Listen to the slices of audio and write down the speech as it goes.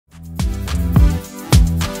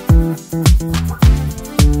Well,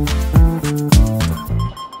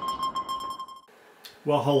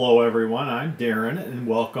 hello everyone, I'm Darren and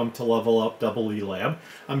welcome to Level Up EE Lab.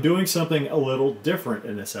 I'm doing something a little different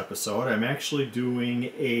in this episode. I'm actually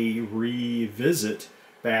doing a revisit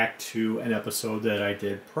back to an episode that I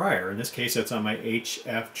did prior. In this case, it's on my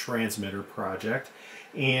HF transmitter project.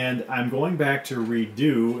 And I'm going back to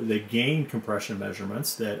redo the gain compression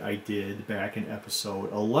measurements that I did back in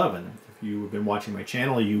episode 11. If you have been watching my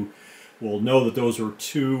channel, you will know that those were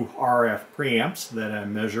two RF preamps that I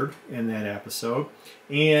measured in that episode.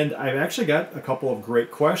 And I've actually got a couple of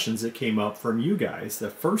great questions that came up from you guys.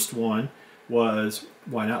 The first one was,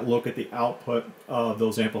 why not look at the output of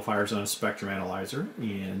those amplifiers on a spectrum analyzer?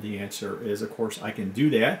 And the answer is, of course, I can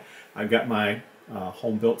do that. I've got my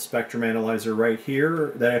home-built spectrum analyzer right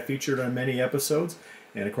here that I featured on many episodes.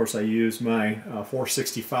 And of course, I use my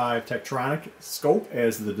 465 Tektronix scope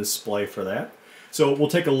as the display for that. So we'll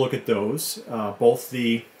take a look at those, both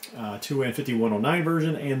the 2N5109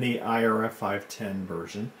 version and the IRF 510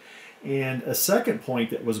 version. And a second point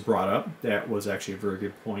that was brought up, that was actually a very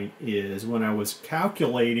good point, is when I was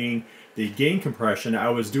calculating the gain compression, I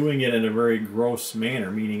was doing it in a very gross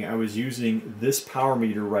manner, meaning I was using this power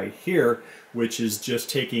meter right here, which is just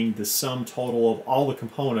taking the sum total of all the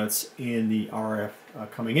components in the RF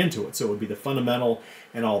coming into it. So it would be the fundamental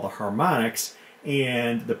and all the harmonics.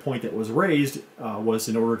 And the point that was raised was,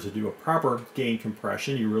 in order to do a proper gain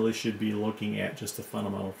compression, you really should be looking at just the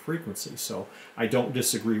fundamental frequency. So I don't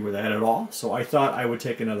disagree with that at all. So I thought I would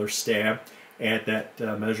take another stab at that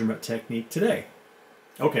measurement technique today.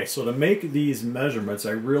 Okay, so to make these measurements,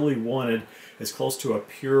 I really wanted as close to a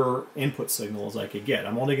pure input signal as I could get.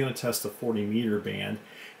 I'm only going to test the 40 meter band.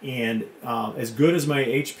 And as good as my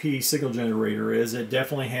HP signal generator is, it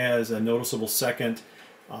definitely has a noticeable second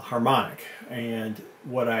harmonic. And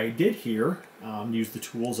what I did here, use the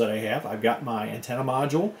tools that I have. I've got my antenna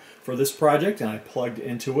module for this project, and I plugged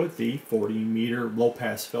into it the 40 meter low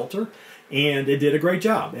pass filter, and it did a great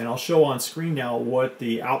job. And I'll show on screen now what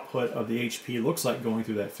the output of the HP looks like going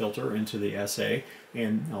through that filter into the SA.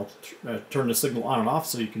 And I'll turn the signal on and off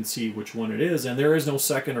so you can see which one it is. And there is no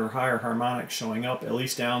second or higher harmonic showing up, at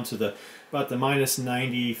least down to about the minus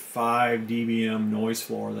 95 dBm noise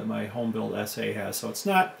floor that my home-built SA has. So it's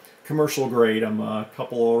not commercial grade. I'm a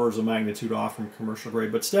couple orders of magnitude off from commercial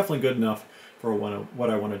grade, but it's definitely good enough for what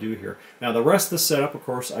I want to do here. Now the rest of the setup, of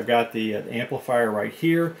course, I've got the amplifier right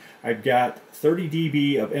here. I've got 30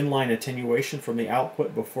 dB of inline attenuation from the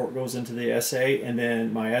output before it goes into the SA, and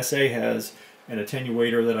then my SA has an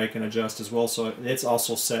attenuator that I can adjust as well, so it's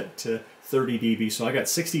also set to 30 dB. So I got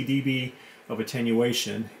 60 dB of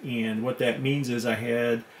attenuation, and what that means is I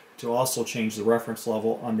had to also change the reference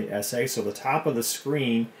level on the SA. So the top of the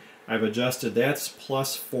screen, I've adjusted, that's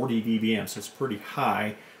plus 40 dBm, so it's pretty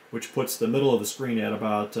high, which puts the middle of the screen at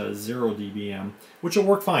about 0 dBm, which will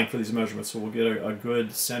work fine for these measurements. So we'll get a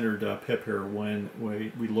good centered pip here when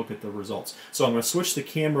we look at the results. So I'm going to switch the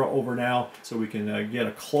camera over now so we can get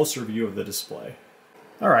a closer view of the display.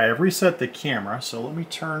 All right, I've reset the camera, so let me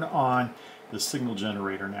turn on the signal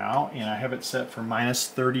generator now, and I have it set for minus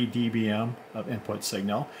 30 dBm of input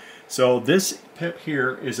signal. So this pip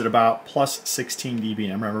here is at about plus 16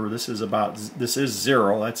 dBm. Remember, this is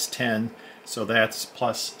 0, that's 10. So that's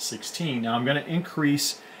plus 16. Now I'm going to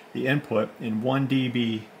increase the input in 1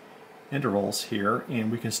 dB intervals here,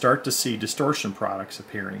 and we can start to see distortion products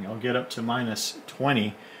appearing. I'll get up to minus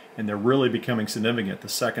 20, and they're really becoming significant, the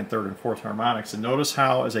second, third, and fourth harmonics. And notice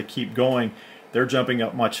how, as I keep going, they're jumping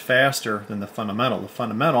up much faster than the fundamental. The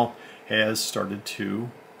fundamental has started to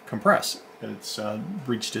compress. It's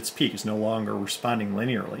reached its peak. It's no longer responding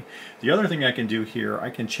linearly. The other thing I can do here, I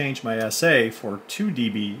can change my SA for 2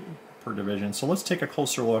 dB per division. So let's take a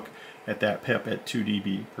closer look at that pip at 2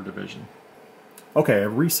 dB per division. Okay,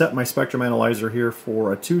 I've reset my spectrum analyzer here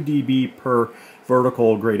for a 2 dB per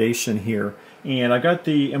vertical gradation here. And I got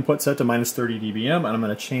the input set to minus 30 dBm, and I'm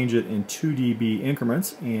going to change it in 2 dB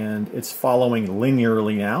increments, and it's following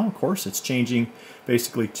linearly now. Of course, it's changing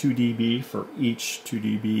basically 2 dB for each 2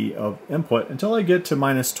 dB of input until I get to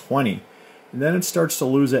minus 20. And then it starts to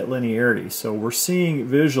lose that linearity. So we're seeing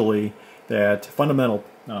visually that fundamental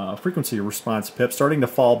frequency response pip starting to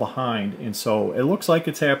fall behind, and so it looks like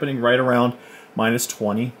it's happening right around minus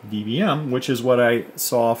 20 dBm, which is what I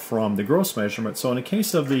saw from the gross measurement. So in the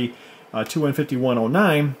case of the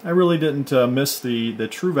 2N5109, I really didn't miss the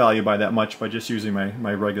true value by that much by just using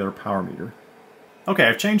my regular power meter. Okay,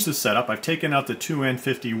 I've changed the setup. I've taken out the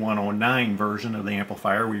 2N5109 version of the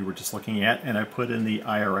amplifier we were just looking at, and I put in the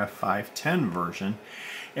IRF 510 version.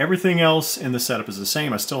 Everything else in the setup is the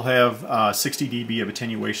same. I still have 60 dB of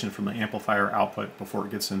attenuation from the amplifier output before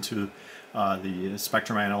it gets into the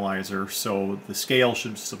spectrum analyzer, so the scale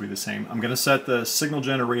should still be the same. I'm going to set the signal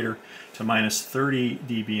generator to minus 30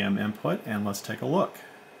 dBm input, and let's take a look.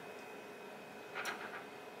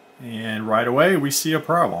 And right away we see a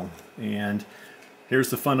problem. And here's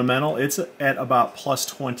the fundamental. It's at about plus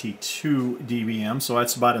 22 dBm, so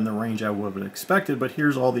that's about in the range I would have expected. But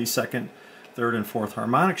here's all these second, third, and fourth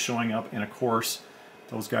harmonics showing up, and of course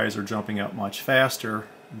those guys are jumping up much faster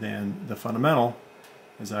than the fundamental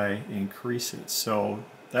as I increase it. So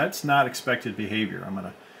that's not expected behavior. I'm going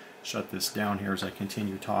to shut this down here as I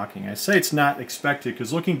continue talking. I say it's not expected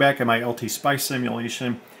because looking back at my LT Spice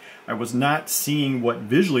simulation, I was not seeing what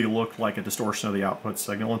visually looked like a distortion of the output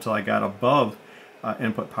signal until I got above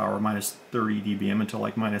input power minus 30 dBm until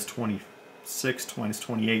like minus 26, minus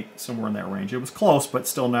 28, somewhere in that range. It was close, but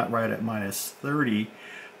still not right at minus 30.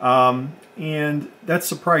 And that's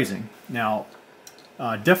surprising. Now,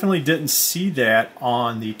 definitely didn't see that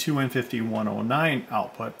on the 2N50-109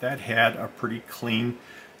 output. That had a pretty clean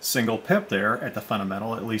single pip there at the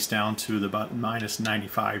fundamental, at least down to the about minus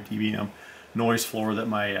 95 dBm noise floor that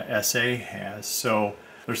my SA has. So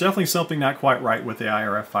there's definitely something not quite right with the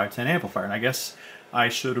IRF 510 amplifier, and I guess I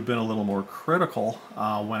should have been a little more critical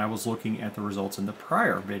when I was looking at the results in the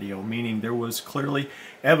prior video, meaning there was clearly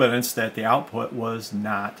evidence that the output was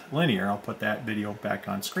not linear. I'll put that video back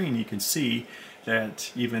on screen. You can see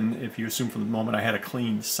that even if you assume from the moment I had a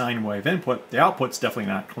clean sine wave input, the output's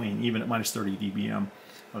definitely not clean, even at minus 30 dBm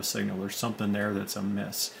of signal. There's something there that's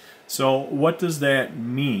amiss. So what does that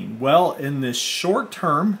mean? Well, in this short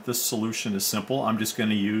term, the solution is simple. I'm just going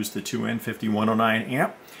to use the 2N50-109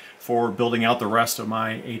 amp for building out the rest of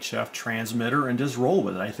my HF transmitter and just roll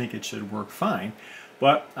with it. I think it should work fine.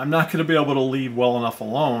 But I'm not going to be able to leave well enough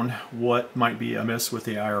alone what might be amiss with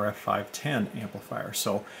the IRF 510 amplifier.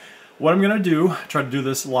 So what I'm going to do, try to do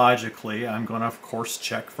this logically, I'm going to of course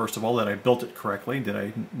check first of all that I built it correctly. Did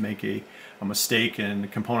I make a mistake in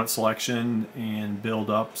component selection and build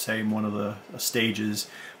up, say, one of the stages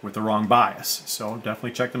with the wrong bias? So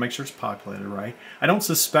definitely check to make sure it's populated right. I don't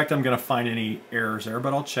suspect I'm going to find any errors there,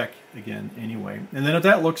 but I'll check again anyway. And then if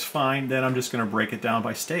that looks fine, then I'm just going to break it down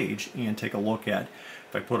by stage and take a look at,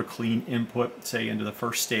 if I put a clean input, say, into the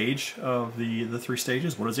first stage of the three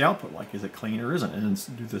stages, what is the output like? Is it clean or isn't? And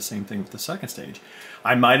then do the same thing with the second stage.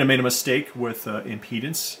 I might have made a mistake with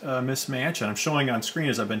impedance mismatch, and I'm showing on screen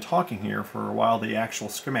as I've been talking here for a while the actual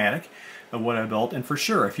schematic of what I built. And for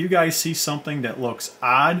sure, if you guys see something that looks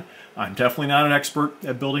odd, I'm definitely not an expert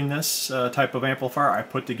at building this type of amplifier. I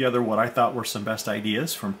put together what I thought were some best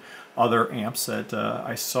ideas from other amps that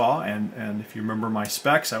I saw, and if you remember my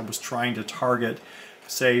specs, I was trying to target,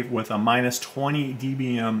 say, with a minus 20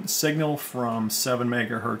 dBm signal from 7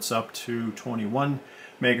 megahertz up to 21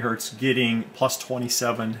 megahertz, getting plus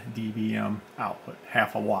 27 dBm output,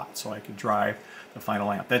 half a watt, so I could drive the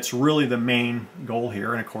final amp. That's really the main goal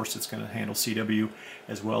here, and of course it's going to handle CW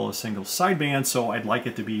as well as single sideband, so I'd like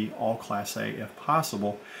it to be all Class A if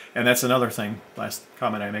possible. And that's another thing, last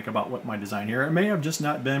comment I make about what my design here, it may have just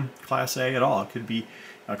not been Class A at all. It could be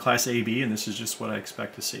Class AB, and this is just what I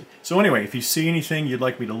expect to see. So anyway, if you see anything you'd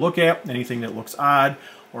like me to look at, anything that looks odd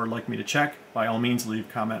or like me to check, by all means leave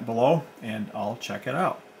a comment below and I'll check it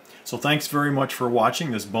out. So thanks very much for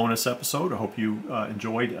watching this bonus episode. I hope you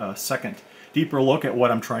enjoyed a second deeper look at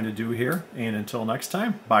what I'm trying to do here, and until next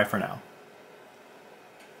time, bye for now.